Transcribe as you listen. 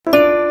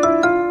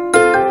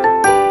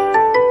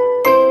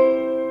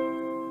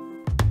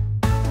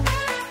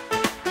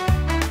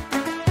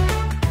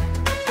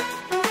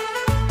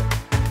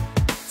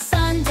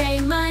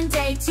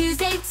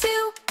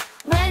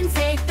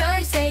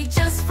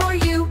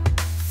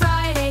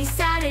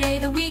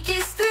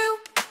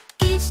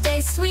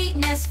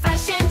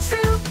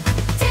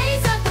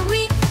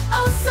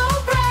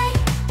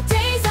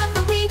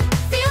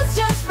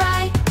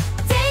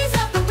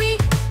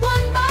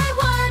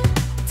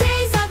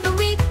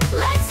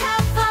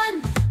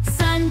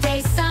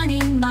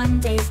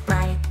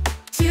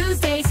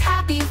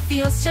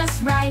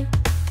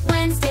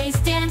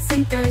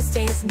and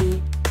Thursdays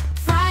neat.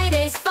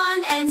 Friday's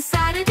fun and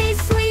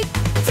Saturday's sweet.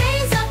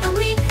 Days of the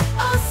week,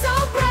 oh so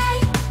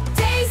bright.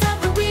 Days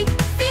of the week,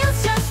 feels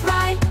just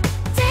right.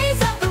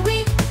 Days of the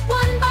week,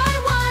 one by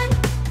one.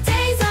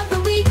 Days of the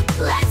week,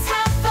 let's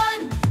have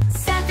fun.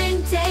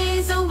 7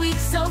 days a week,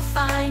 so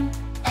fine.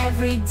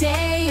 Every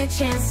day a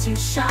chance to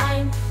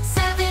shine.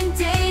 7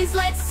 days,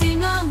 let's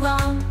sing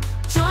along.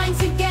 Join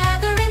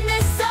together in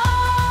this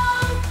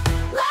song.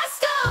 Let's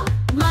go!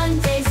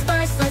 Monday's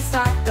first, let's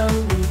start the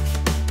week.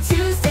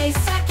 Tuesday's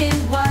second,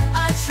 what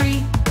a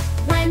treat.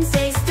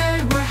 Wednesday's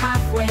third, we're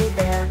halfway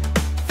there.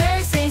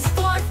 Thursday's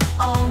fourth,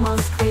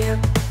 almost clear.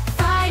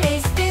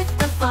 Friday's fifth,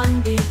 the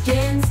fun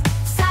begins.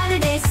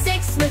 Saturday's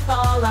sixth, with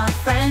all our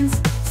friends.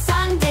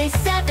 Sunday's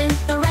seventh,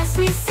 the rest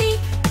we sing.